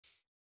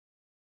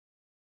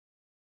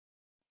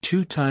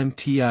two-time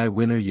TI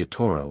winner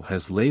Yatoro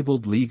has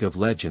labeled League of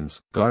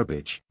Legends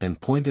garbage and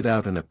pointed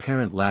out an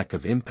apparent lack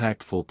of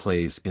impactful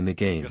plays in the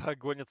game.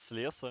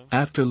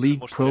 After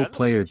League Pro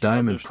player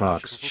Diamond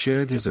Prox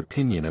shared his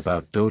opinion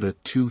about Dota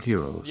 2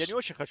 Heroes,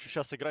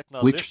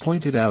 which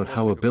pointed out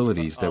how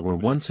abilities that were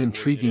once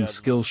intriguing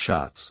skill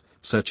shots,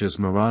 such as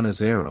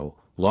Mirana's arrow,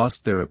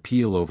 lost their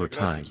appeal over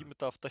time.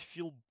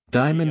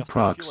 Diamond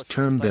Prox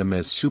termed them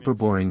as super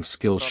boring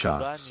skill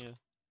shots.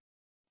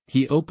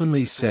 He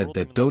openly said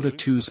that Dota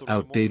 2's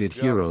outdated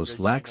heroes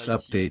lacks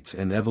updates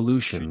and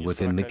evolution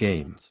within the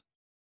game.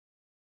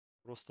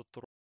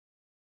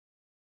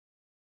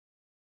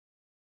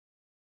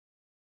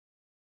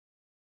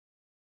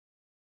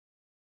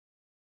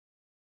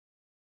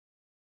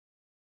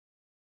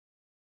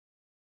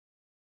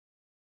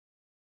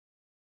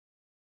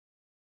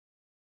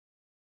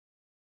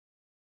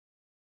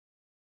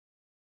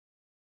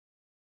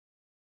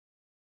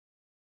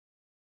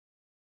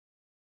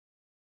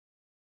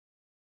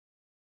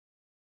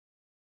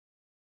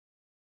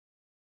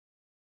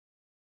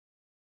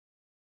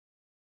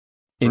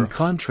 In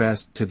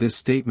contrast to this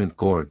statement,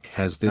 Gorgc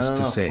has this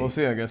to say. We'll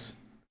see, I guess.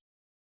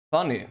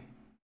 Funny.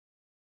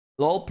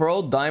 LOL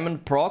Pro,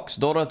 Diamond Prox,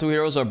 Dota 2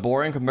 heroes are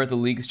boring compared to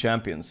League's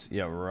champions.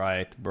 Yeah,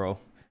 right, bro.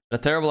 A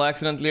terrible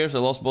accident, Lears. I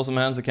lost both of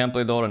my hands. I can't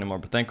play Dota anymore,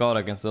 but thank God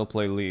I can still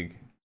play League.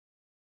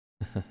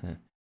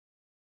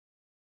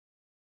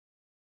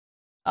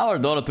 How are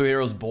Dota 2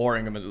 heroes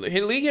boring? I mean,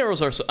 League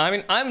heroes are so... I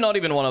mean, I'm not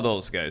even one of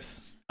those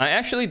guys.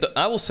 I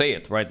will say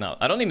it right now.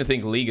 I don't even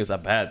think League is a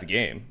bad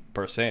game,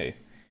 per se.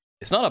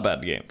 It's not a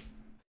bad game.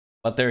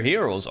 But their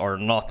heroes are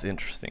not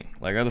interesting.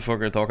 Like, what the fuck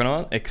are you talking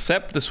about?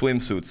 Except the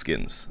swimsuit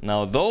skins.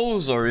 Now,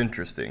 those are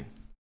interesting.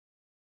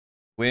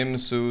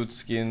 Swimsuit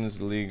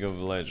skins, League of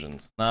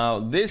Legends. Now,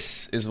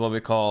 this is what we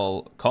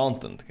call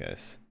content,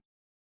 guys.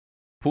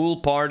 Pool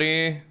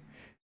party.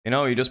 You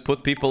know, you just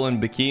put people in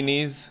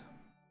bikinis.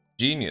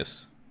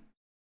 Genius.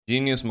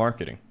 Genius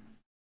marketing.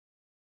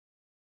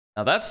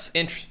 Now, that's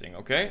interesting,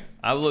 okay?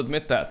 I will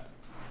admit that.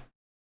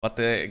 But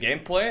the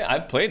gameplay,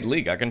 I've played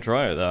League. I can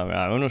try it.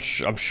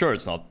 I'm sure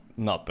it's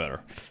not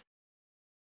better.